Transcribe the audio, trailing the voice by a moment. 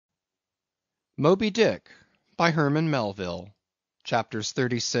Moby Dick by Herman Melville. Chapters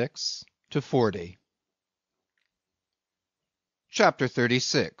 36 to 40. Chapter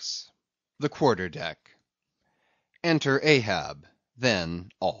 36. The Quarter-Deck. Enter Ahab,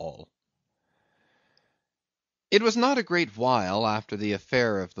 then all. It was not a great while after the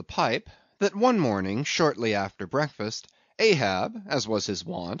affair of the pipe, that one morning, shortly after breakfast, Ahab, as was his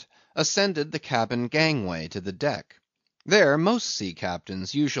wont, ascended the cabin gangway to the deck. There most sea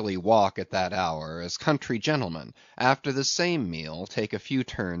captains usually walk at that hour, as country gentlemen, after the same meal, take a few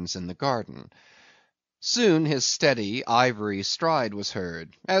turns in the garden. Soon his steady, ivory stride was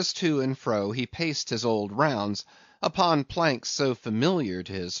heard, as to and fro he paced his old rounds, upon planks so familiar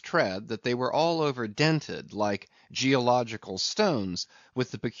to his tread that they were all over dented, like geological stones,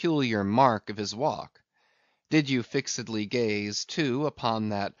 with the peculiar mark of his walk. Did you fixedly gaze, too, upon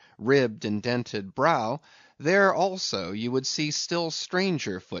that ribbed and dented brow, there also you would see still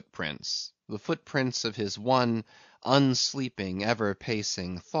stranger footprints, the footprints of his one unsleeping,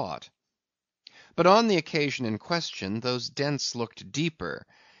 ever-pacing thought. But on the occasion in question, those dents looked deeper,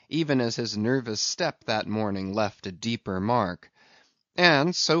 even as his nervous step that morning left a deeper mark.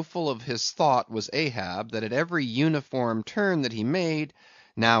 And so full of his thought was Ahab, that at every uniform turn that he made,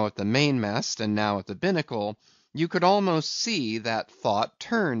 now at the mainmast and now at the binnacle, you could almost see that thought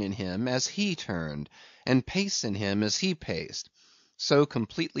turn in him as he turned, and pace in him as he paced, so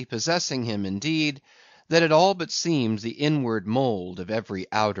completely possessing him, indeed, that it all but seemed the inward mould of every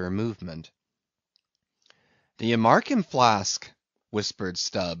outer movement. "D'ye mark him, Flask?" whispered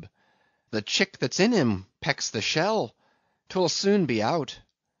Stubb. "The chick that's in him pecks the shell. 'Twill soon be out."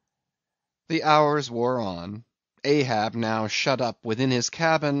 The hours wore on. Ahab now shut up within his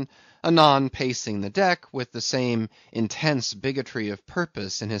cabin, anon pacing the deck, with the same intense bigotry of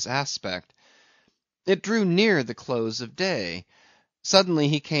purpose in his aspect. It drew near the close of day. Suddenly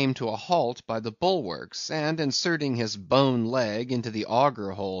he came to a halt by the bulwarks, and inserting his bone leg into the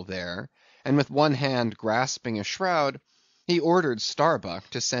auger hole there, and with one hand grasping a shroud, he ordered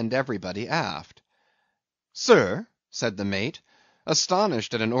Starbuck to send everybody aft. "Sir," said the mate,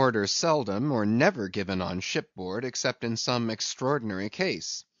 astonished at an order seldom or never given on shipboard except in some extraordinary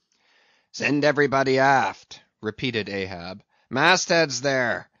case. "Send everybody aft," repeated Ahab. "Mastheads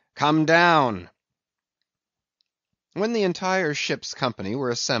there, come down." When the entire ship's company were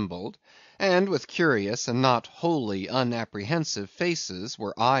assembled, and with curious and not wholly unapprehensive faces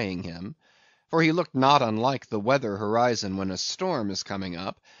were eyeing him, for he looked not unlike the weather horizon when a storm is coming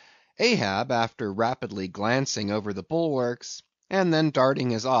up, Ahab, after rapidly glancing over the bulwarks, and then darting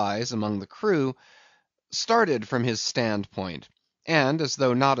his eyes among the crew, started from his standpoint, and as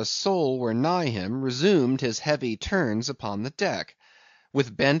though not a soul were nigh him, resumed his heavy turns upon the deck.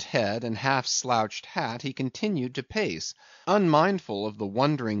 With bent head and half-slouched hat he continued to pace, unmindful of the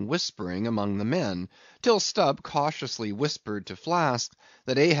wondering whispering among the men, till Stubb cautiously whispered to Flask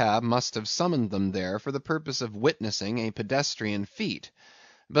that Ahab must have summoned them there for the purpose of witnessing a pedestrian feat.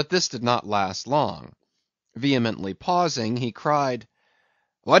 But this did not last long. Vehemently pausing, he cried,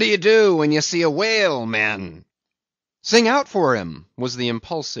 "What do you do when you see a whale, men?" "Sing out for him," was the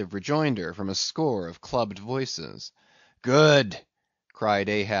impulsive rejoinder from a score of clubbed voices. "Good!" cried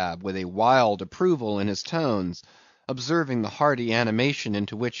Ahab, with a wild approval in his tones, observing the hearty animation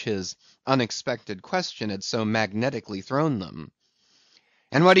into which his unexpected question had so magnetically thrown them.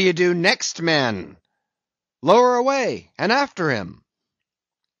 "And what do you do next, men?" "Lower away, and after him."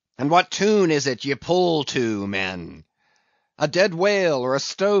 "And what tune is it ye pull to, men?" "A dead whale or a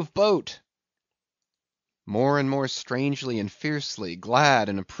stove boat." More and more strangely and fiercely glad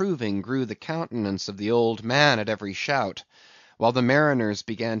and approving grew the countenance of the old man at every shout, while the mariners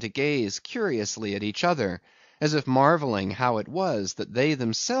began to gaze curiously at each other, as if marvelling how it was that they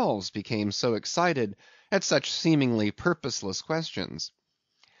themselves became so excited at such seemingly purposeless questions.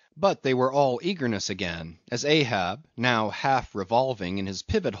 But they were all eagerness again, as Ahab, now half revolving in his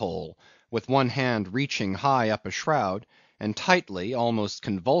pivot hole, with one hand reaching high up a shroud, and tightly, almost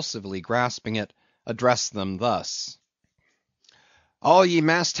convulsively grasping it, addressed them thus: "All ye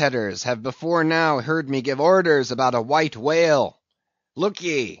mastheaders have before now heard me give orders about a white whale. Look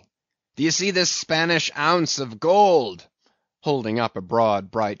ye, do ye see this Spanish ounce of gold?" holding up a broad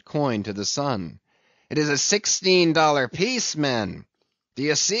bright coin to the sun. "It is a $16 piece, men. Do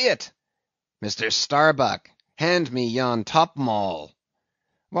ye see it? Mr. Starbuck, hand me yon top-maul."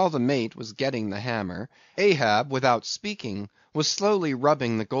 While the mate was getting the hammer, Ahab, without speaking, was slowly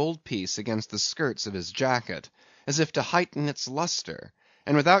rubbing the gold piece against the skirts of his jacket, as if to heighten its lustre,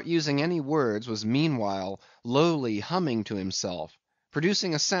 and without using any words was meanwhile lowly humming to himself,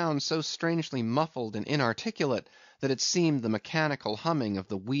 producing a sound so strangely muffled and inarticulate, that it seemed the mechanical humming of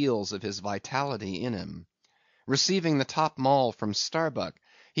the wheels of his vitality in him. Receiving the top maul from Starbuck,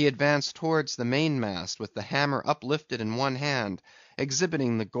 he advanced towards the mainmast with the hammer uplifted in one hand,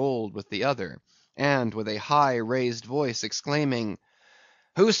 exhibiting the gold with the other, and with a high raised voice exclaiming,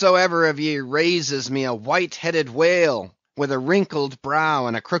 "Whosoever of ye raises me a white-headed whale, with a wrinkled brow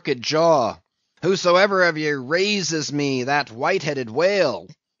and a crooked jaw, whosoever of ye raises me that white-headed whale,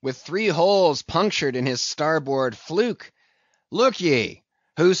 with 3 holes punctured in his starboard fluke, look ye,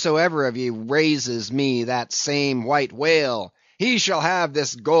 whosoever of ye raises me that same white whale, he shall have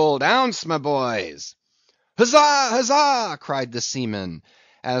this gold ounce, my boys." "Huzza, huzza!" cried the seamen,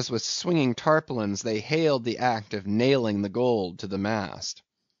 as with swinging tarpaulins they hailed the act of nailing the gold to the mast.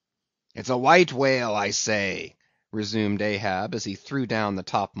 "It's a white whale, I say," resumed Ahab, as he threw down the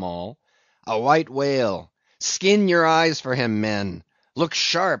top maul. "A white whale. Skin your eyes for him, men. Look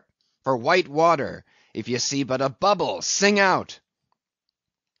sharp, for white water. If ye see but a bubble, sing out."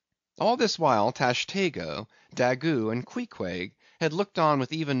 All this while Tashtego, Daggoo, and Queequeg had looked on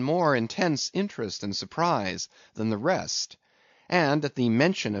with even more intense interest and surprise than the rest; and at the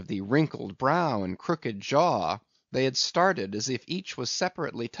mention of the wrinkled brow and crooked jaw, they had started as if each was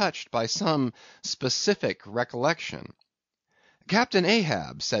separately touched by some specific recollection. "Captain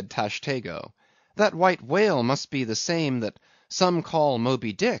Ahab," said Tashtego, "that white whale must be the same that some call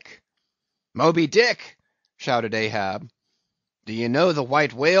Moby Dick." "Moby Dick!" shouted Ahab. "Do ye know the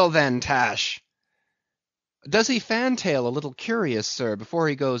white whale then, Tash?" "Does he fantail a little curious, sir, before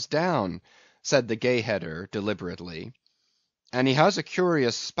he goes down?" said the Gay Header, deliberately. "And he has a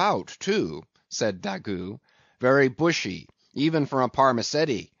curious spout, too," said Daggoo, "very bushy, even for a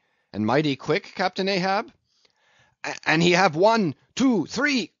parmacetty, and mighty quick, Captain Ahab?" "And he have 1, 2,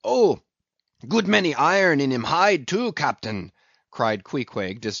 3, good many iron in him hide too, Captain," cried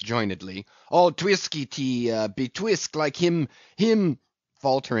Queequeg disjointedly, "all twisky betwisk like him,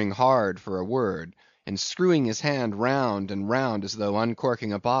 faltering hard for a word, and screwing his hand round and round as though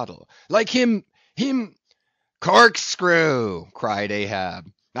uncorking a bottle, like him. "Corkscrew!" cried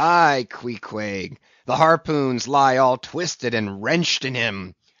Ahab. "Aye, Queequeg, the harpoons lie all twisted and wrenched in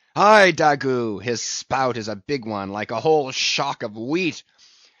him. Aye, Daggoo, his spout is a big one, like a whole shock of wheat,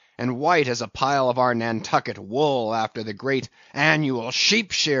 and white as a pile of our Nantucket wool after the great annual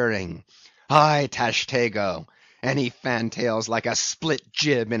sheep shearing. Aye, Tashtego, and he fantails like a split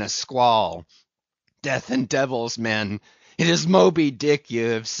jib in a squall. Death and devils, men, it is Moby Dick ye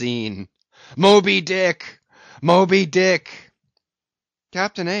have seen. Moby Dick! Moby Dick!"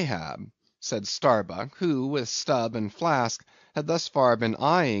 "Captain Ahab," said Starbuck, who, with Stubb and Flask, had thus far been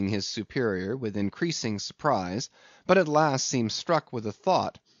eyeing his superior with increasing surprise, but at last seemed struck with a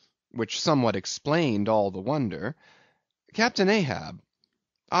thought, which somewhat explained all the wonder. "Captain Ahab,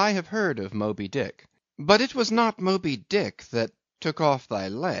 I have heard of Moby Dick, but it was not Moby Dick that took off thy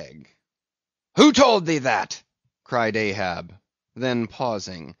leg." "Who told thee that?" cried Ahab; then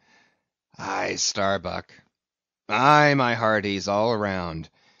pausing, "Aye, Starbuck, aye, my hearties, all around,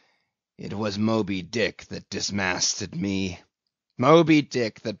 it was Moby Dick that dismasted me. Moby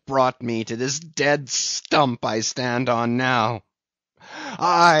Dick that brought me to this dead stump I stand on now.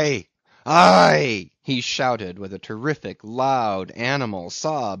 Aye, aye," he shouted with a terrific, loud, animal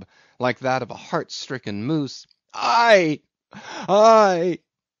sob, like that of a heart-stricken moose. "Aye, aye,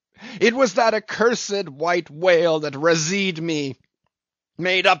 it was that accursed white whale that razed me,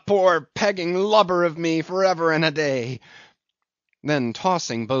 made a poor pegging lubber of me for ever and a day." Then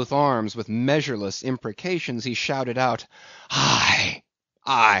tossing both arms with measureless imprecations, he shouted out, "Aye,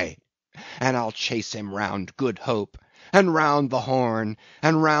 aye, and I'll chase him round Good Hope, and round the Horn,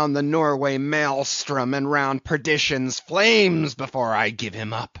 and round the Norway Maelstrom, and round perdition's flames before I give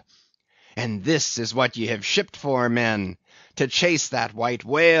him up. And this is what ye have shipped for, men, to chase that white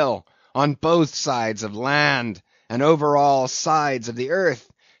whale on both sides of land, and over all sides of the earth,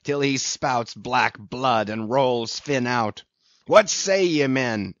 till he spouts black blood and rolls fin out. What say ye,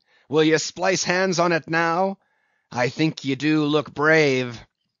 men? Will ye splice hands on it now? I think ye do look brave."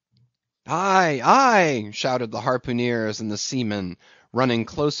 "Aye, aye," shouted the harpooneers and the seamen, running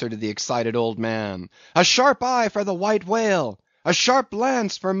closer to the excited old man. "A sharp eye for the white whale! A sharp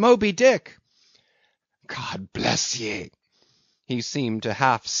lance for Moby Dick!" "God bless ye!" he seemed to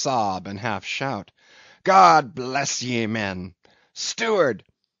half sob and half shout. "God bless ye, men! Steward,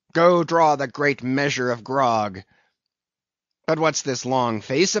 go draw the great measure of grog. But what's this long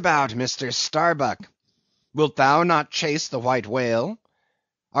face about, Mr. Starbuck? Wilt thou not chase the white whale?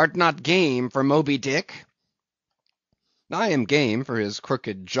 Art not game for Moby Dick?" "I am game for his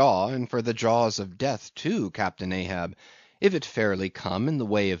crooked jaw, and for the jaws of death too, Captain Ahab, if it fairly come in the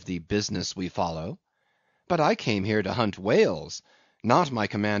way of the business we follow. But I came here to hunt whales, not my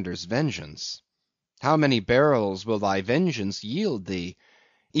commander's vengeance. How many barrels will thy vengeance yield thee,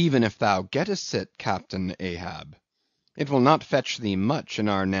 even if thou gettest it, Captain Ahab? It will not fetch thee much in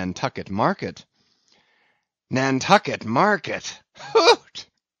our Nantucket market. Nantucket market! Hoot!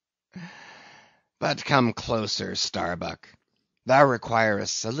 But come closer, Starbuck. Thou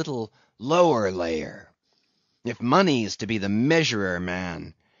requirest a little lower layer. If money's to be the measurer,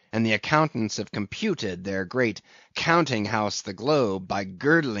 man, and the accountants have computed their great counting house the globe by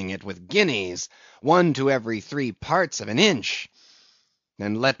girdling it with guineas, 1 to every 3 parts of an inch,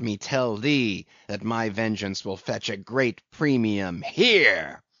 then let me tell thee that my vengeance will fetch a great premium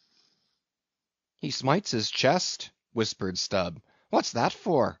here. He smites his chest, whispered Stubb. What's that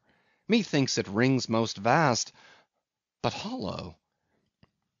for? Methinks it rings most vast, but hollow.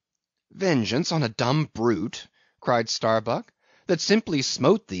 Vengeance on a dumb brute, cried Starbuck, that simply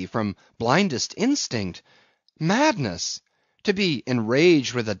smote thee from blindest instinct. Madness! To be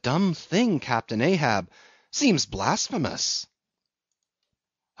enraged with a dumb thing, Captain Ahab, seems blasphemous.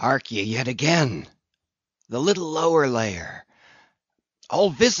 Hark ye yet again. The little lower layer.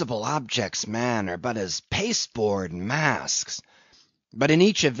 All visible objects, man, are but as pasteboard masks. But in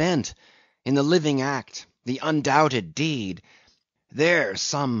each event, in the living act, the undoubted deed, there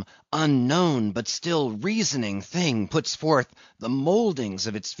some unknown but still reasoning thing puts forth the mouldings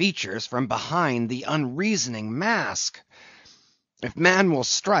of its features from behind the unreasoning mask. If man will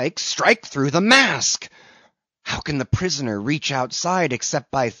strike, strike through the mask. How can the prisoner reach outside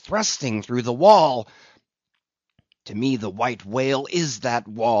except by thrusting through the wall? To me the white whale is that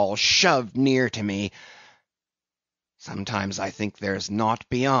wall, shoved near to me. Sometimes I think there's naught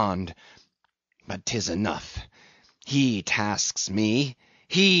beyond, but 'tis enough. He tasks me,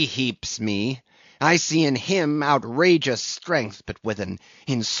 he heaps me. I see in him outrageous strength, but with an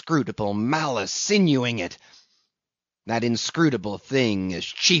inscrutable malice sinewing it. That inscrutable thing is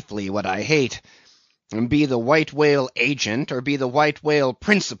chiefly what I hate. And be the white whale agent, or be the white whale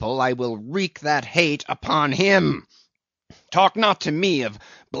principal, I will wreak that hate upon him. Talk not to me of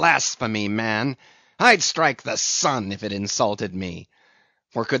blasphemy, man. I'd strike the sun if it insulted me.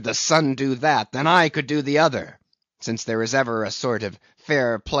 For could the sun do that, then I could do the other, since there is ever a sort of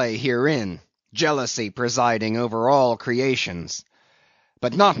fair play herein, jealousy presiding over all creations.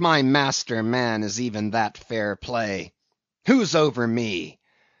 But not my master man is even that fair play. Who's over me?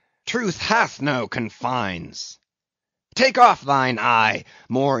 Truth hath no confines. Take off thine eye,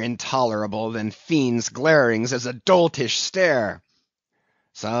 more intolerable than fiends' glarings as a doltish stare.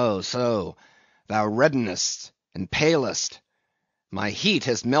 So, thou reddenest and palest. My heat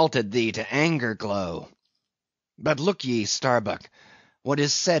has melted thee to anger glow. But look ye, Starbuck, what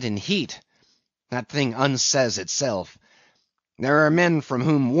is said in heat, that thing unsays itself. There are men from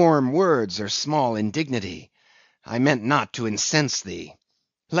whom warm words are small indignity. I meant not to incense thee.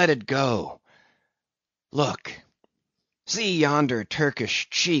 Let it go. Look, see yonder Turkish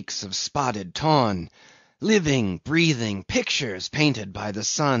cheeks of spotted tawn, living, breathing pictures painted by the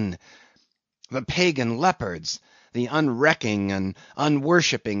sun. The pagan leopards, the unrecking and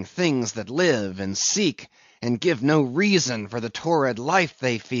unworshipping things that live and seek and give no reason for the torrid life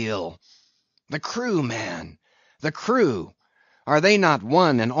they feel. The crew, man, the crew, are they not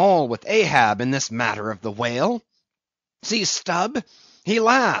one and all with Ahab in this matter of the whale? See Stubb, he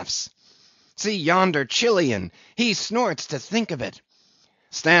laughs. See yonder Chilian, he snorts to think of it.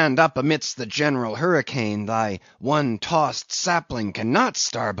 Stand up amidst the general hurricane, thy one-tossed sapling cannot,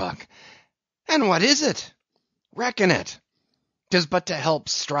 Starbuck. And what is it? Reckon it. 'Tis but to help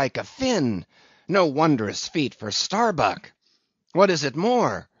strike a fin, no wondrous feat for Starbuck. What is it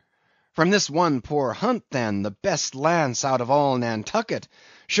more? From this one poor hunt, then, the best lance out of all Nantucket,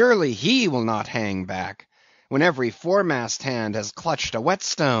 surely he will not hang back, when every foremast hand has clutched a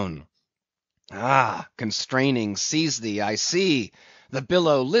whetstone. Ah, constraining seize thee, I see, the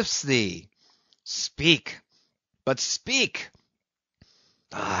billow lifts thee. Speak, but speak.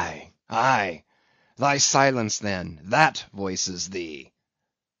 Aye, thy silence then, that voices thee.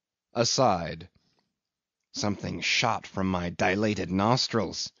 Aside. Something shot from my dilated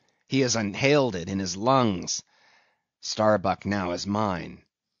nostrils. He has inhaled it in his lungs. Starbuck now is mine.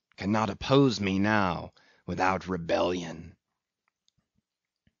 Cannot oppose me now without rebellion.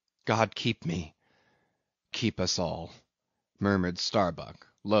 God keep me, keep us all, murmured Starbuck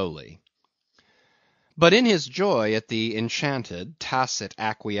lowly. But in his joy at the enchanted, tacit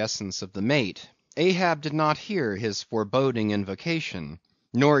acquiescence of the mate, Ahab did not hear his foreboding invocation,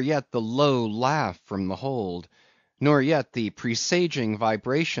 nor yet the low laugh from the hold, nor yet the presaging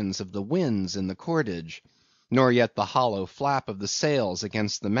vibrations of the winds in the cordage, nor yet the hollow flap of the sails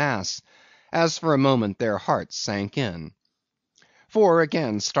against the mass, as for a moment their hearts sank in. For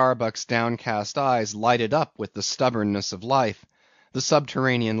again Starbuck's downcast eyes lighted up with the stubbornness of life. The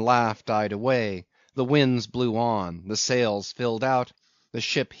subterranean laugh died away, the winds blew on, the sails filled out, the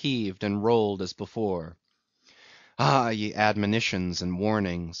ship heaved and rolled as before. Ah, ye admonitions and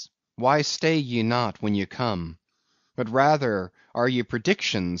warnings! Why stay ye not when ye come? But rather are ye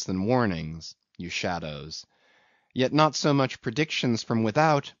predictions than warnings, you shadows. Yet not so much predictions from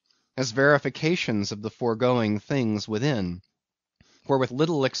without, as verifications of the foregoing things within. For with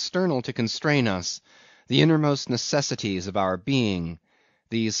little external to constrain us, the innermost necessities of our being,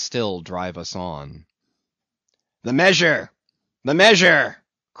 these still drive us on. "The measure! The measure!"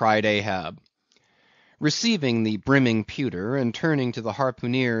 cried Ahab. Receiving the brimming pewter, and turning to the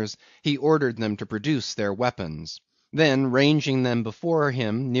harpooneers, he ordered them to produce their weapons. Then ranging them before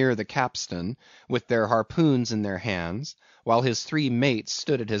him near the capstan, with their harpoons in their hands, while his three mates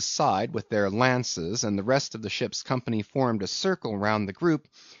stood at his side with their lances, and the rest of the ship's company formed a circle round the group,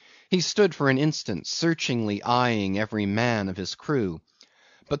 he stood for an instant searchingly eyeing every man of his crew.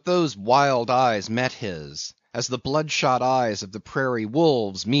 But those wild eyes met his, as the bloodshot eyes of the prairie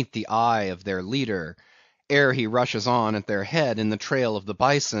wolves meet the eye of their leader, ere he rushes on at their head in the trail of the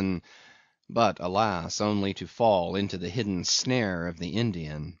bison, but alas, only to fall into the hidden snare of the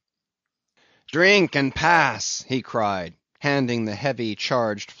Indian. "Drink and pass!" he cried, handing the heavy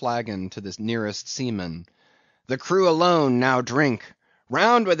charged flagon to the nearest seaman. "The crew alone now drink.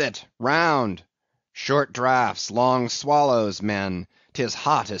 Round with it, round! Short draughts, long swallows, men; 'tis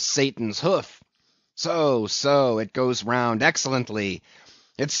hot as Satan's hoof. So, so, it goes round excellently.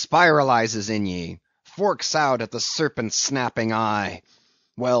 It spiralizes in ye, forks out at the serpent's snapping eye.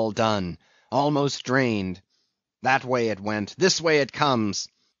 Well done, almost drained. That way it went, this way it comes.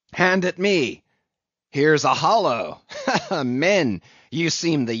 Hand it me. Here's a hollow. Men, you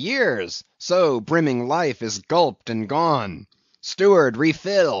seem the years, so brimming life is gulped and gone. Steward,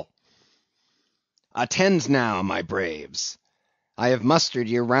 refill. Attend now, my braves. I have mustered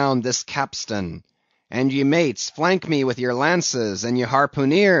ye round this capstan. And ye mates, flank me with your lances, and ye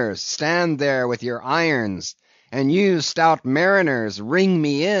harpooneers, stand there with your irons, and you stout mariners, ring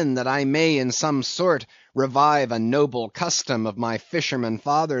me in, that I may in some sort revive a noble custom of my fisherman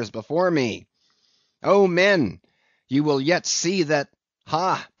fathers before me. Oh, men, you will yet see that...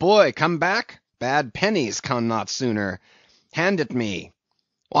 Ha, boy, come back? Bad pennies come not sooner. Hand it me.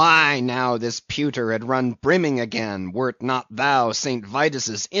 Why, now this pewter had run brimming again, wert not thou St.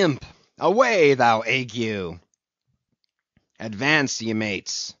 Vitus's imp. Away, thou ague! Advance, ye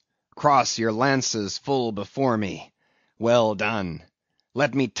mates. Cross your lances full before me. Well done.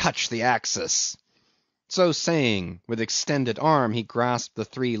 Let me touch the axis. So saying, with extended arm he grasped the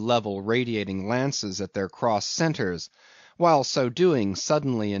three level radiating lances at their cross centers, while so doing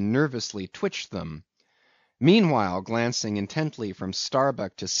suddenly and nervously twitched them. Meanwhile glancing intently from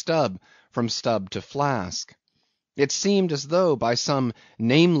Starbuck to Stubb, from Stubb to Flask. It seemed as though by some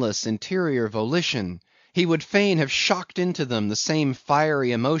nameless interior volition, he would fain have shocked into them the same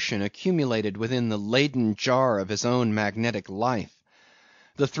fiery emotion accumulated within the laden jar of his own magnetic life.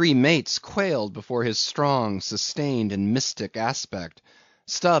 The three mates quailed before his strong, sustained, and mystic aspect.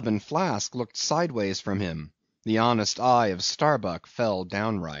 Stubb and Flask looked sideways from him. The honest eye of Starbuck fell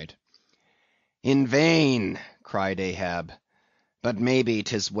downright. "In vain," cried Ahab, "but maybe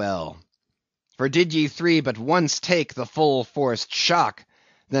 'tis well. For did ye three but once take the full forced shock,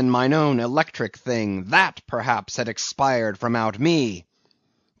 then mine own electric thing, that perhaps had expired from out me.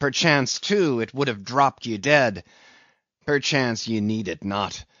 Perchance, too, it would have dropped ye dead. Perchance ye need it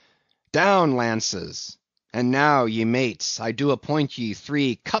not. Down, lances! And now, ye mates, I do appoint ye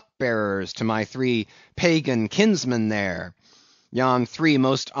three cup-bearers to my three pagan kinsmen there. Yon three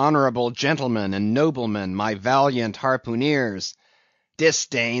most honorable gentlemen and noblemen, my valiant harpooneers.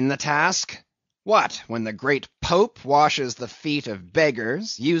 Disdain the task? What, when the great Pope washes the feet of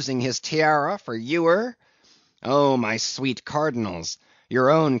beggars, using his tiara for ewer? Oh, my sweet cardinals, your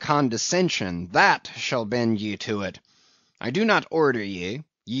own condescension, that shall bend ye to it. I do not order ye,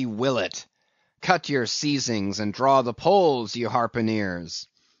 ye will it. Cut your seizings and draw the poles, ye harpooneers."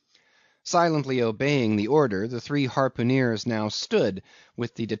 Silently obeying the order, the three harpooneers now stood,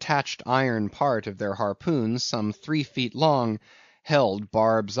 with the detached iron part of their harpoons, some 3 feet long, held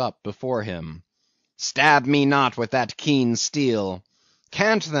barbs up before him. "Stab me not with that keen steel.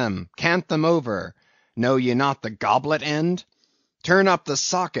 Cant them over. Know ye not the goblet end? Turn up the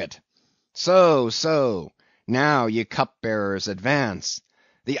socket. So, so. Now, ye cup-bearers, advance.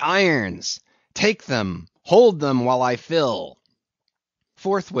 The irons! Take them, hold them while I fill."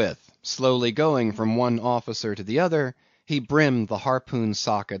 Forthwith, slowly going from one officer to the other, He brimmed the harpoon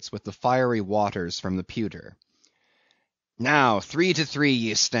sockets with the fiery waters from the pewter. "Now 3 to 3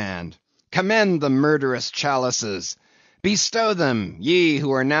 ye stand. Commend the murderous chalices. Bestow them, ye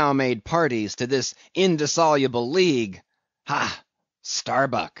who are now made parties to this indissoluble league. Ha!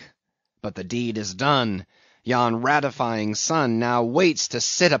 Starbuck! But the deed is done. Yon ratifying sun now waits to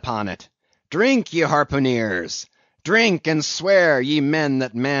sit upon it. Drink, ye harpooneers! Drink and swear, ye men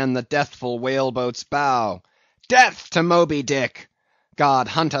that man the deathful whaleboat's bow. Death to Moby Dick! God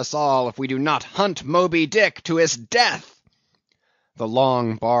hunt us all if we do not hunt Moby Dick to his death!" The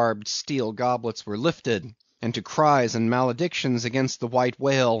long barbed steel goblets were lifted, and to cries and maledictions against the white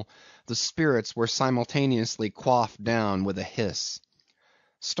whale, the spirits were simultaneously quaffed down with a hiss.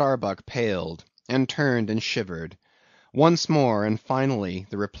 Starbuck paled, and turned and shivered. Once more, and finally,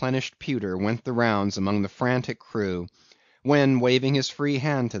 the replenished pewter went the rounds among the frantic crew, when, waving his free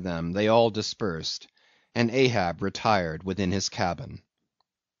hand to them, they all dispersed, and Ahab retired within his cabin.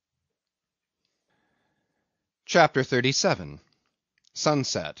 CHAPTER 37.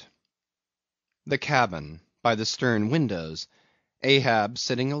 Sunset. The cabin, by the stern windows, Ahab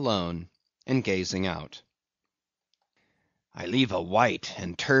sitting alone, and gazing out. I leave a white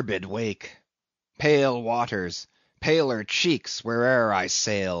and turbid wake, pale waters, paler cheeks where'er I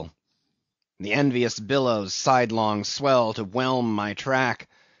sail. The envious billows sidelong swell to whelm my track.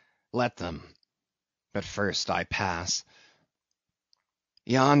 Let them. But first I pass.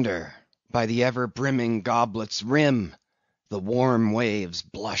 Yonder, by the ever-brimming goblet's rim, the warm waves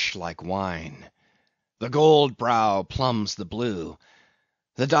blush like wine. The gold brow plumbs the blue.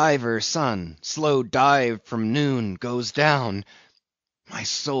 The diver sun, slow dived from noon, goes down. My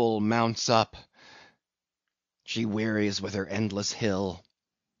soul mounts up. She wearies with her endless hill.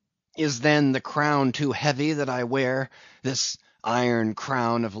 Is then the crown too heavy that I wear, this iron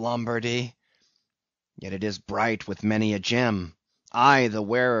crown of Lombardy? Yet it is bright with many a gem. I, the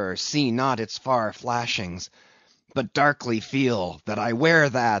wearer, see not its far flashings, but darkly feel that I wear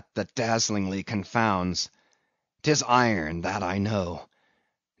that dazzlingly confounds. 'Tis iron, that I know,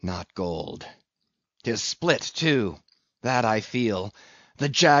 not gold. 'Tis split, too, that I feel. The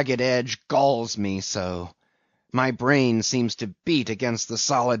jagged edge galls me so. My brain seems to beat against the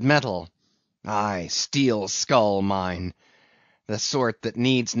solid metal. Aye, steel skull mine, the sort that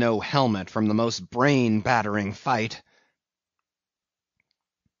needs no helmet from the most brain-battering fight.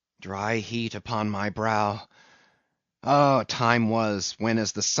 Dry heat upon my brow. Oh, time was, when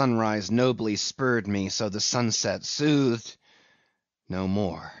as the sunrise nobly spurred me, so the sunset soothed. No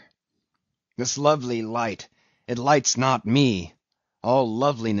more. This lovely light, it lights not me. All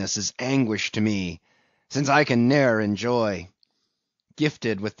loveliness is anguish to me, since I can ne'er enjoy.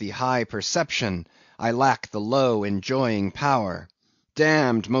 Gifted with the high perception, I lack the low enjoying power.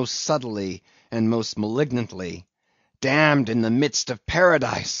 Damned most subtly and most malignantly. Damned in the midst of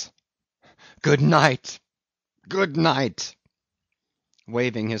paradise. Good night! Good night!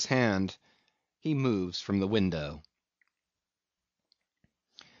 Waving his hand, he moves from the window.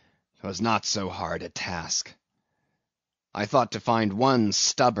 'Twas not so hard a task. I thought to find one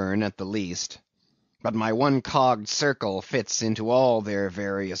stubborn at the least. But my one-cogged circle fits into all their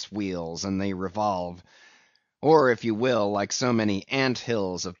various wheels, and they revolve. Or, if you will, like so many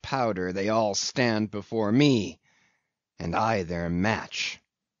ant-hills of powder, they all stand before me, and I their match.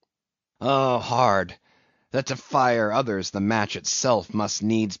 Oh, hard, that to fire others the match itself must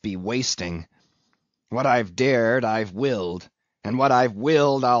needs be wasting. What I've dared, I've willed, and what I've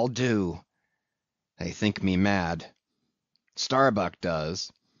willed, I'll do. They think me mad. Starbuck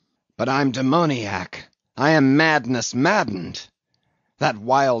does. But I'm demoniac. I am madness maddened. That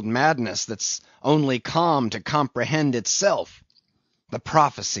wild madness that's only calm to comprehend itself. The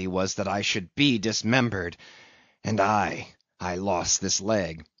prophecy was that I should be dismembered, and I lost this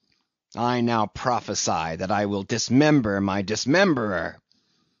leg. I now prophesy that I will dismember my dismemberer.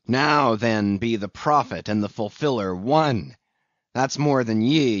 Now, then, be the prophet and the fulfiller one. That's more than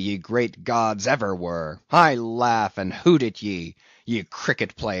ye great gods ever were. I laugh and hoot at ye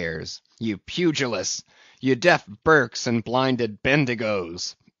cricket players, ye pugilists, ye deaf Burkes and blinded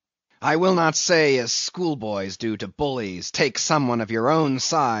Bendigos. I will not say as schoolboys do to bullies, take some one of your own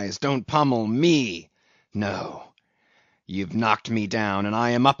size, don't pummel me. No. You've knocked me down, and I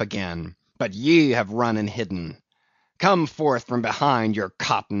am up again, but ye have run and hidden. Come forth from behind your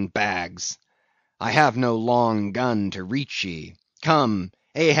cotton bags. I have no long gun to reach ye. Come,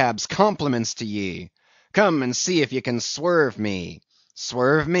 Ahab's compliments to ye. Come and see if ye can swerve me.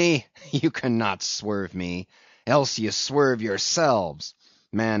 Swerve me? You cannot swerve me, else ye swerve yourselves.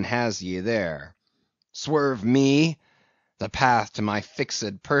 Man has ye there. Swerve me? The path to my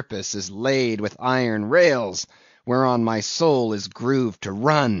fixed purpose is laid with iron rails. whereon my soul is grooved to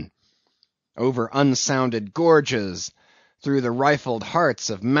run. Over unsounded gorges, through the rifled hearts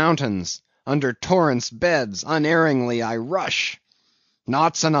of mountains, under torrents' beds, unerringly I rush.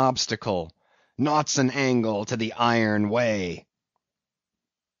 Naught's an obstacle, naught's an angle to the iron way.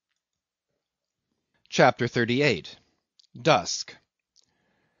 CHAPTER 38. Dusk.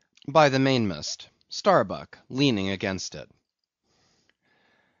 By the mainmast, Starbuck leaning against it.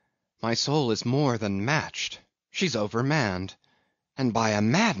 My soul is more than matched. She's overmanned, and by a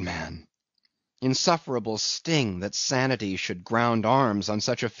madman. Insufferable sting that sanity should ground arms on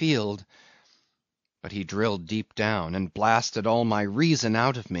such a field. But he drilled deep down, and blasted all my reason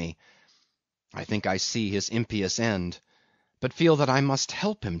out of me. I think I see his impious end, but feel that I must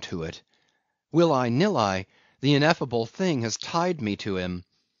help him to it. Will I, nill I, the ineffable thing has tied me to him,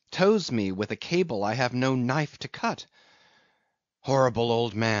 tows me with a cable I have no knife to cut. Horrible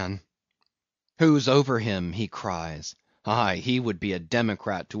old man! Who's over him, he cries. Aye, he would be a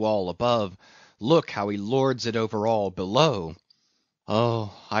democrat to all above. Look how he lords it over all below.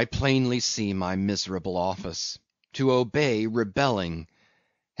 Oh, I plainly see my miserable office. To obey rebelling,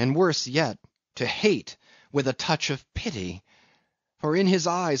 and worse yet, to hate with a touch of pity. For in his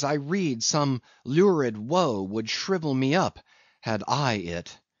eyes I read some lurid woe would shrivel me up, had I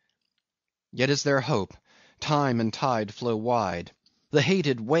it. Yet is there hope, time and tide flow wide. The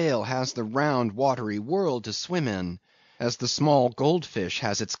hated whale has the round watery world to swim in, as the small goldfish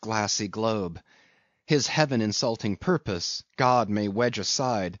has its glassy globe. His heaven-insulting purpose God may wedge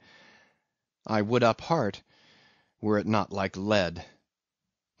aside. I would uphart, were it not like lead.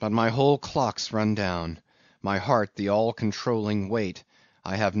 But my whole clock's run down, my heart the all-controlling weight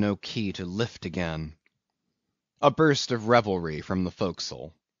I have no key to lift again. A burst of revelry from the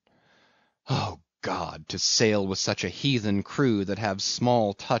forecastle. Oh God, to sail with such a heathen crew that have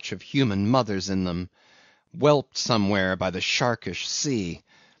small touch of human mothers in them, whelped somewhere by the sharkish sea.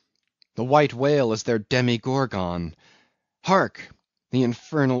 The white whale is their demigorgon. Hark! the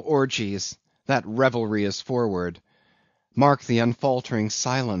infernal orgies, that revelry is forward. Mark the unfaltering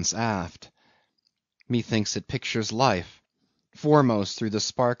silence aft. Methinks it pictures life. Foremost through the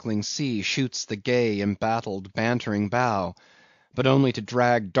sparkling sea shoots the gay, embattled, bantering bow, but only to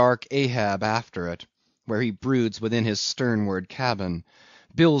drag dark Ahab after it, where he broods within his sternward cabin,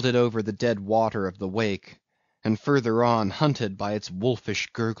 builded over the dead water of the wake, and further on hunted by its wolfish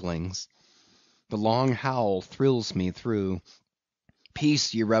gurglings. The long howl thrills me through.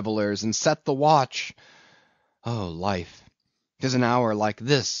 Peace, ye revellers, and set the watch! Oh, life! 'tis an hour like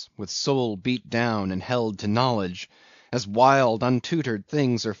this, with soul beat down and held to knowledge, as wild untutored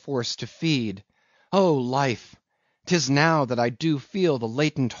things are forced to feed. Oh, life! 'tis now that I do feel the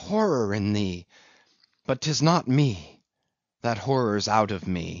latent horror in thee. But 'tis not me; that horror's out of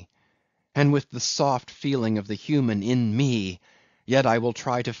me; and with the soft feeling of the human in me, yet I will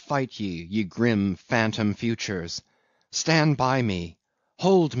try to fight ye, ye grim phantom futures. Stand by me,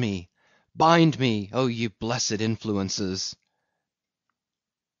 hold me, bind me, oh ye blessed influences!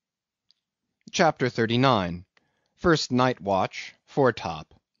 CHAPTER 39. First Night Watch,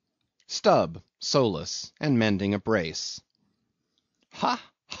 Foretop. Stubb, solus, and mending a brace. Ha,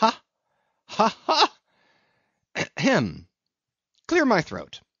 ha, ha, ha! Ahem! Clear my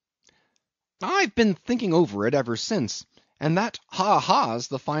throat. I've been thinking over it ever since, and that ha-ha's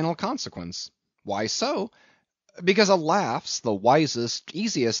the final consequence. Why so? Because a laugh's the wisest,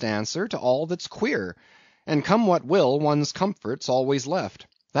 easiest answer to all that's queer, and come what will, one's comfort's always left.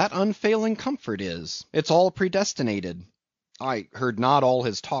 That unfailing comfort is, it's all predestinated. I heard not all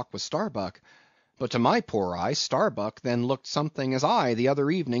his talk with Starbuck, but to my poor eye Starbuck then looked something as I the other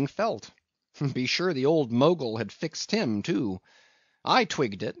evening felt. Be sure the old Mogul had fixed him too. I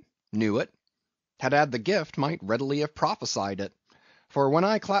twigged it, knew it, had the gift, might readily have prophesied it. For when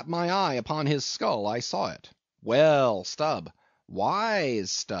I clapped my eye upon his skull, I saw it. Well, Stubb,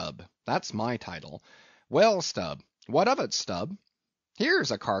 wise Stubb, that's my title. Well, Stubb, what of it, Stubb?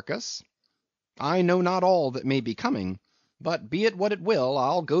 Here's a carcass. I know not all that may be coming, but be it what it will,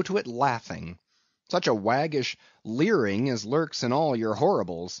 I'll go to it laughing. Such a waggish leering as lurks in all your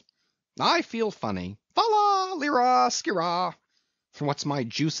horribles. I feel funny. Fala, lira, skira. What's my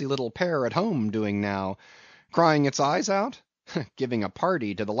juicy little pair at home doing now? Crying its eyes out? Giving a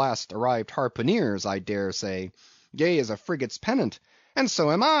party to the last arrived harpooneers, I dare say. Gay as a frigate's pennant, and so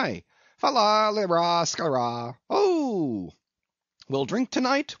am I. Fala, lira, skira. Oh! We'll drink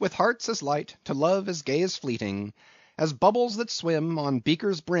to-night with hearts as light, to love as gay as fleeting, as bubbles that swim on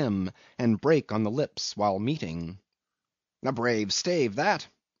beaker's brim, and break on the lips while meeting. A brave stave that.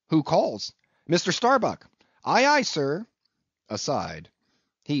 Who calls? Mr. Starbuck. Aye, aye, sir. Aside.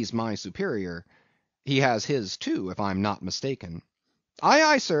 He's my superior. He has his too, if I'm not mistaken. Aye,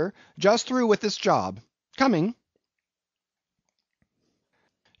 aye, sir, just through with this job. Coming.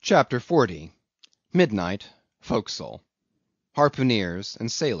 Chapter 40. Midnight, Forecastle. Harpooneers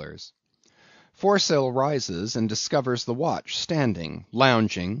and Sailors. Foresail rises and discovers the watch standing,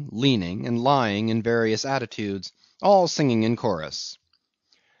 lounging, leaning, and lying in various attitudes, all singing in chorus.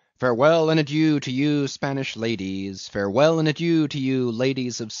 Farewell and adieu to you, Spanish ladies, farewell and adieu to you,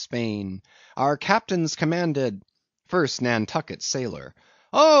 ladies of Spain. Our captain's commanded. First Nantucket sailor.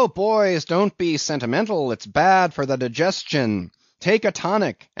 Oh, boys, don't be sentimental, it's bad for the digestion. Take a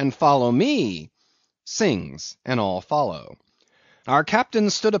tonic and follow me. Sings, and all follow. Our captain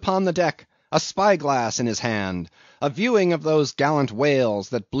stood upon the deck, a spyglass in his hand, a viewing of those gallant whales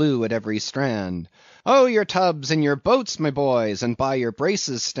that blew at every strand. Oh, your tubs and your boats, my boys, and by your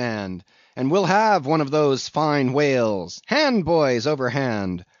braces stand, and we'll have one of those fine whales. Hand, boys, over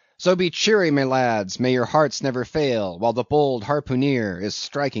hand. So be cheery, my lads, may your hearts never fail, while the bold harpooneer is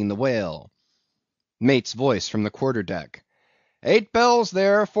striking the whale. Mate's voice from the quarter deck. 8 bells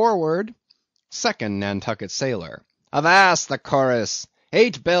there, forward. Second Nantucket sailor. Avast the chorus!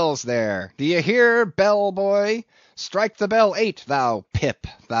 8 bells there. Do you hear, bell boy? Strike the bell 8, thou Pip,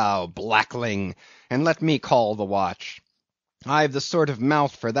 thou blackling, and let me call the watch. I've the sort of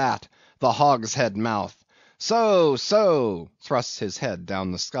mouth for that, the hogshead mouth. So, so, thrusts his head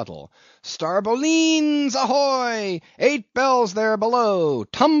down the scuttle. Starbolines, ahoy! 8 bells there below,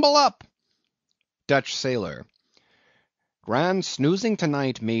 tumble up! Dutch sailor. Grand snoozing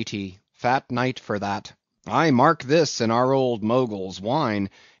tonight, matey, fat night for that. I mark this in our old Mogul's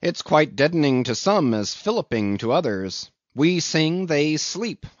wine, it's quite deadening to some as filliping to others. We sing, they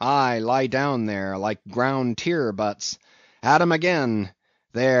sleep, aye, lie down there, like ground tear butts. At 'em again.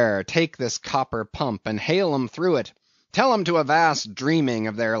 There, take this copper pump, and hail 'em through it. Tell 'em to avast dreaming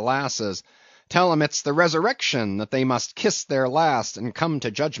of their lasses. Tell 'em it's the resurrection, that they must kiss their last and come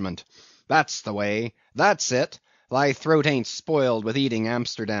to judgment. That's the way, that's it. Thy throat ain't spoiled with eating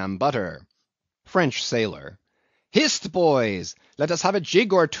Amsterdam butter. French sailor. Hist, boys! Let us have a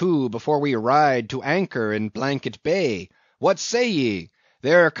jig or two before we ride to anchor in Blanket Bay. What say ye?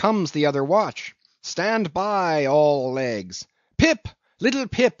 There comes the other watch. Stand by, all legs. Pip! Little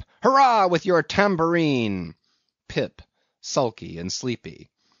Pip! Hurrah with your tambourine! Pip, sulky and sleepy.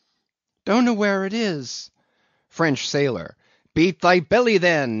 Don't know where it is. French sailor. Beat thy belly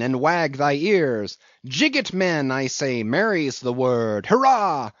then, and wag thy ears. Jig it, men, I say, merry's the word.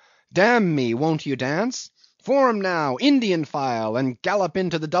 Hurrah! Damn me, won't you dance? Form now, Indian file, and gallop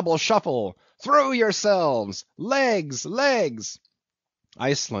into the double shuffle. Throw yourselves! Legs, legs!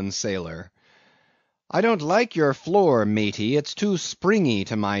 Iceland sailor. I don't like your floor, matey, it's too springy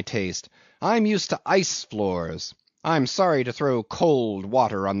to my taste. I'm used to ice floors. I'm sorry to throw cold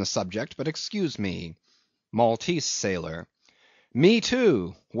water on the subject, but excuse me. Maltese sailor. Me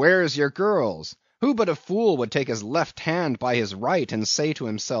too. Where's your girls? Who but a fool would take his left hand by his right and say to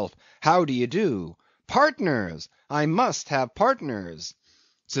himself, how do you do? Partners! I must have partners.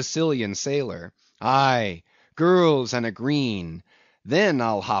 Sicilian sailor. Aye, girls and a green. Then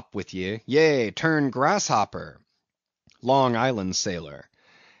I'll hop with ye, yea, turn grasshopper. Long Island sailor.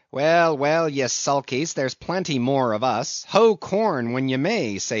 Well, well, ye sulkies, there's plenty more of us. Hoe corn when ye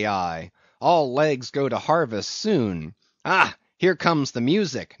may, say I. All legs go to harvest soon. Ah, here comes the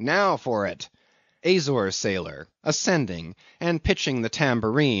music, now for it. Azore sailor, ascending, and pitching the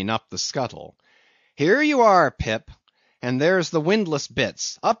tambourine up the scuttle. Here you are, Pip, and there's the windlass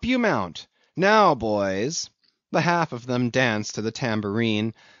bits, up you mount. Now, boys. The half of them dance to the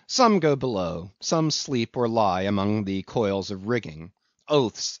tambourine, some go below, some sleep or lie among the coils of rigging.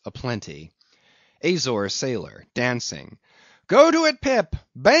 Oaths aplenty. Azore sailor, dancing. Go to it, Pip!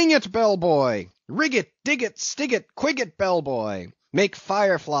 Bang it, bell boy! Rig it, dig it, stig it, quig it, bell boy! Make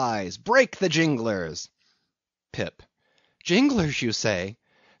fireflies, break the jinglers. Pip. Jinglers, you say?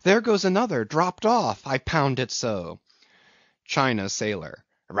 There goes another, dropped off, I pound it so. China sailor.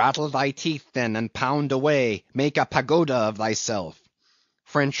 Rattle thy teeth then, and pound away, make a pagoda of thyself.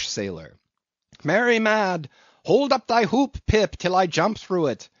 French sailor. Mary mad! Hold up thy hoop, Pip, till I jump through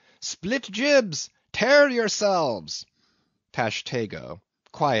it. Split jibs! Tear yourselves! Tashtego,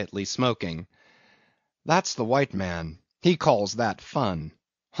 quietly smoking. That's the white man. He calls that fun.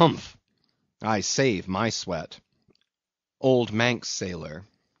 Humph! I save my sweat. Old Manx sailor.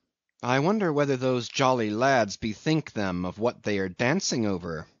 I wonder whether those jolly lads bethink them of what they are dancing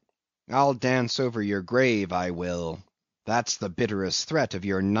over. I'll dance over your grave, I will. That's the bitterest threat of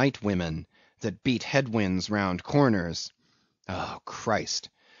your night women, that beat headwinds round corners. Oh, Christ!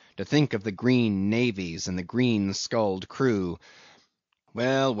 To think of the green navies and the green-skulled crew.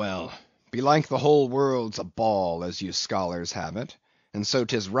 Well, well, Belike the whole world's a ball, as you scholars have it, and so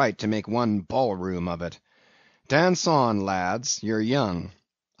 'tis right to make one ball‐room of it. Dance on, lads, you're young.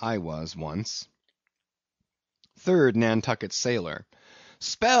 I was once. Third Nantucket Sailor.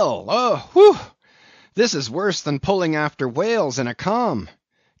 Spell! Oh, whew! This is worse than pulling after whales in a calm.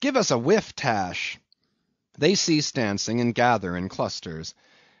 Give us a whiff, Tash. They cease dancing and gather in clusters.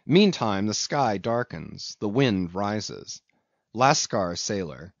 Meantime the sky darkens, the wind rises. Lascar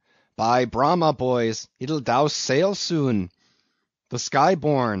Sailor. By Brahma, boys, it'll douse sail soon. The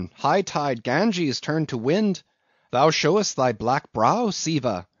sky-born, high-tide Ganges turn to wind. Thou showest thy black brow,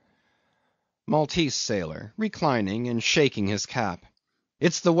 Siva. Maltese Sailor, reclining and shaking his cap.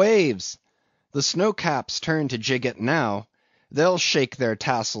 It's the waves. The snow-caps turn to jig it now. They'll shake their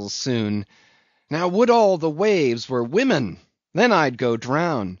tassels soon. Now would all the waves were women, then I'd go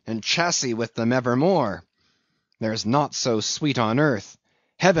drown, and chassis with them evermore. There's naught so sweet on earth,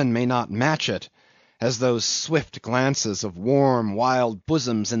 heaven may not match it, as those swift glances of warm, wild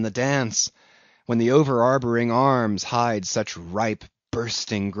bosoms in the dance, when the over-arboring arms hide such ripe,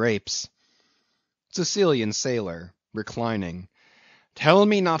 bursting grapes. Sicilian Sailor, reclining. Tell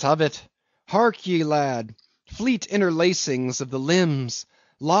me not of it. Hark ye, lad, fleet interlacings of the limbs,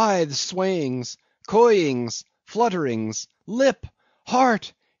 lithe swayings, coyings, flutterings, lip,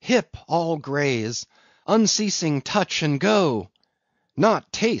 heart, hip, all graze, unceasing touch and go.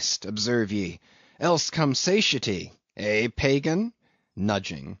 Not taste, observe ye, else come satiety, eh, pagan?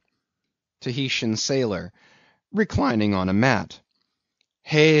 Nudging. Tahitian Sailor, reclining on a mat.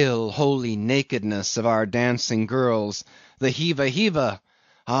 Hail, holy nakedness of our dancing girls, the Hiva Hiva!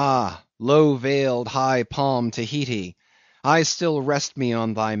 Ah, low-veiled, high-palmed Tahiti, I still rest me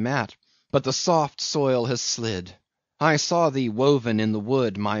on thy mat, but the soft soil has slid. I saw thee woven in the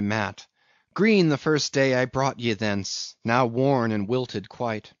wood, my mat. Green the first day I brought ye thence, now worn and wilted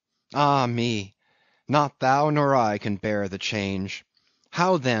quite. Ah me! Not thou nor I can bear the change.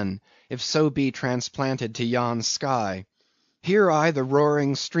 How then, if so be transplanted to yon sky? Hear I the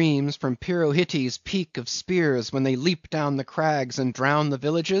roaring streams from Pirohite's peak of spears when they leap down the crags and drown the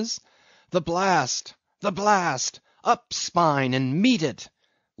villages? The blast! The blast! Up, spine, and meet it!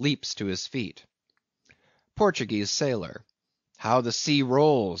 Leaps to his feet. Portuguese Sailor. How the sea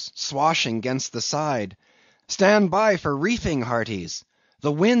rolls, swashing against the side. Stand by for reefing, hearties.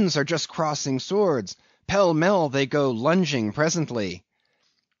 The winds are just crossing swords. Pell-mell they go lunging presently.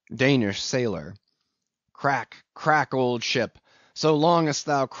 Danish Sailor. Crack, crack, old ship. So long as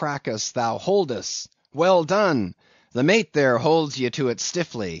thou crackest, thou holdest. Well done! The mate there holds ye to it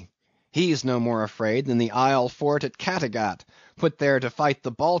stiffly. He's no more afraid than the Isle fort at Kattegat, put there to fight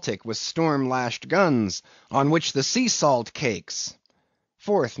the Baltic with storm-lashed guns, on which the sea salt cakes.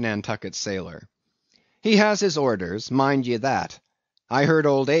 Fourth Nantucket Sailor. He has his orders, mind ye that. I heard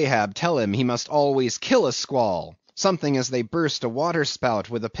old Ahab tell him he must always kill a squall, something as they burst a water-spout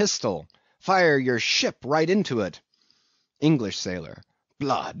with a pistol. Fire your ship right into it. English Sailor.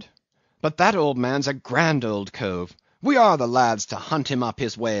 Blood! But that old man's a grand old cove. We are the lads to hunt him up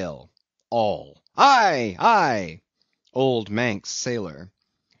his whale. All. Aye, aye! Old Manx Sailor.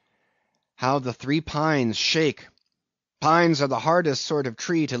 How the three pines shake! Pines are the hardest sort of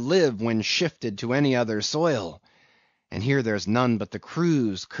tree to live when shifted to any other soil. And here there's none but the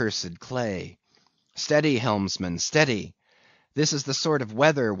crew's cursed clay. Steady, helmsman, steady! This is the sort of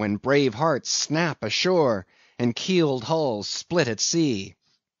weather when brave hearts snap ashore, and keeled hulls split at sea.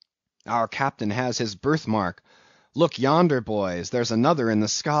 Our captain has his birthmark. Look yonder, boys, there's another in the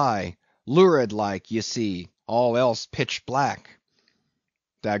sky, lurid like, ye see, all else pitch black.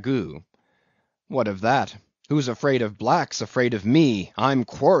 Daggoo. What of that? Who's afraid of black's afraid of me. I'm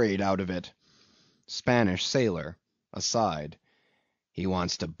quarried out of it. Spanish Sailor, aside. He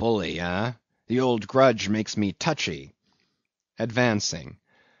wants to bully, eh? The old grudge makes me touchy. Advancing.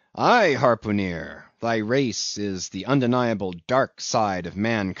 Aye, harpooneer, thy race is the undeniable dark side of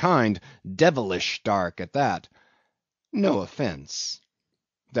mankind, devilish dark at that. No offence.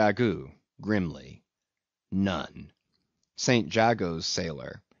 Daggoo, grimly. None. St. Jago's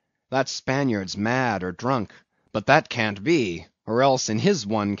Sailor. That Spaniard's mad or drunk, but that can't be, or else in his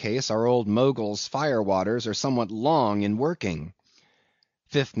one case our old Mogul's fire-waters are somewhat long in working.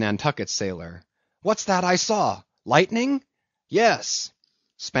 Fifth Nantucket Sailor. What's that I saw? Lightning? Yes.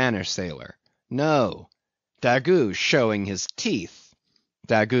 Spanish Sailor. No. Daggoo showing his teeth.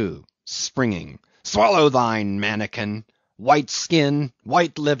 Daggoo, springing. Swallow thine, mannikin! White skin,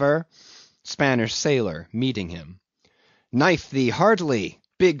 white liver. Spanish Sailor, meeting him. Knife thee heartily,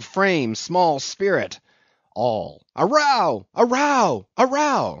 big frame, small spirit. All. A row! A row! A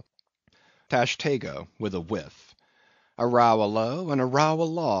row! Tashtego, with a whiff. A row alow and a row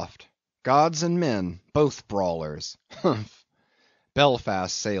aloft. Gods and men, both brawlers. Humph!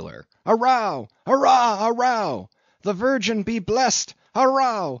 Belfast sailor. A row! Hurrah! A row! The Virgin be blessed! A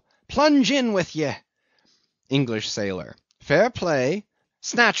row! Plunge in with ye! English sailor. Fair play!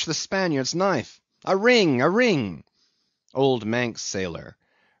 Snatch the Spaniard's knife! A ring! A ring! Old Manx sailor.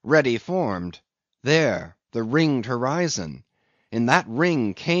 Ready formed. There, the ringed horizon. In that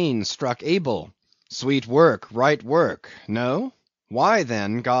ring Cain struck Abel. Sweet work, right work. No? Why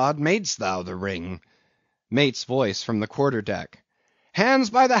then, God, madest thou the ring? Mate's voice from the quarter-deck. Hands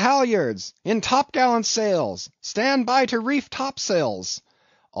by the halyards! In top-gallant sails! Stand by to reef topsails!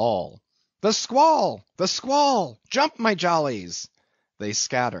 All. The squall! The squall! Jump, my jollies! They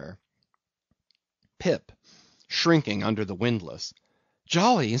scatter. Pip, shrinking under the windlass.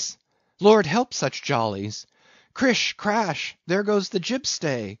 Jollies? Lord help such jollies! Crish, crash, there goes the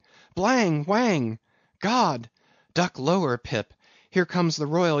jibstay! Blang, whang! God! Duck lower, Pip, here comes the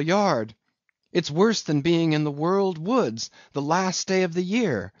royal yard! It's worse than being in the World Woods, the last day of the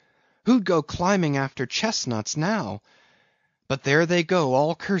year. Who'd go climbing after chestnuts now? But there they go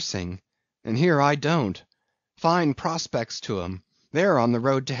all cursing, and here I don't. Fine prospects to 'em, they're on the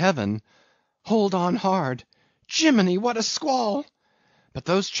road to heaven. Hold on hard. Jiminy, what a squall! But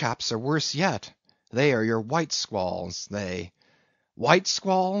those chaps are worse yet. They are your white squalls, they. White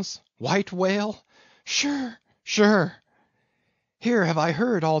squalls? White whale? Sure, sure. Here have I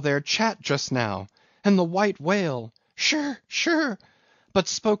heard all their chat just now, and the white whale, sure, sure, but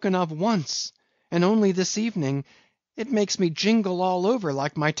spoken of once, and only this evening. It makes me jingle all over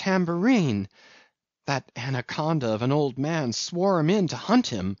like my tambourine. That anaconda of an old man swore 'em in to hunt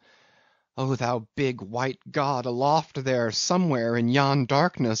him. O thou big white God aloft there somewhere in yon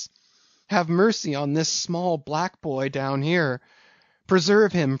darkness, have mercy on this small black boy down here.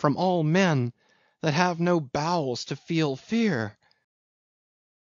 Preserve him from all men that have no bowels to feel fear.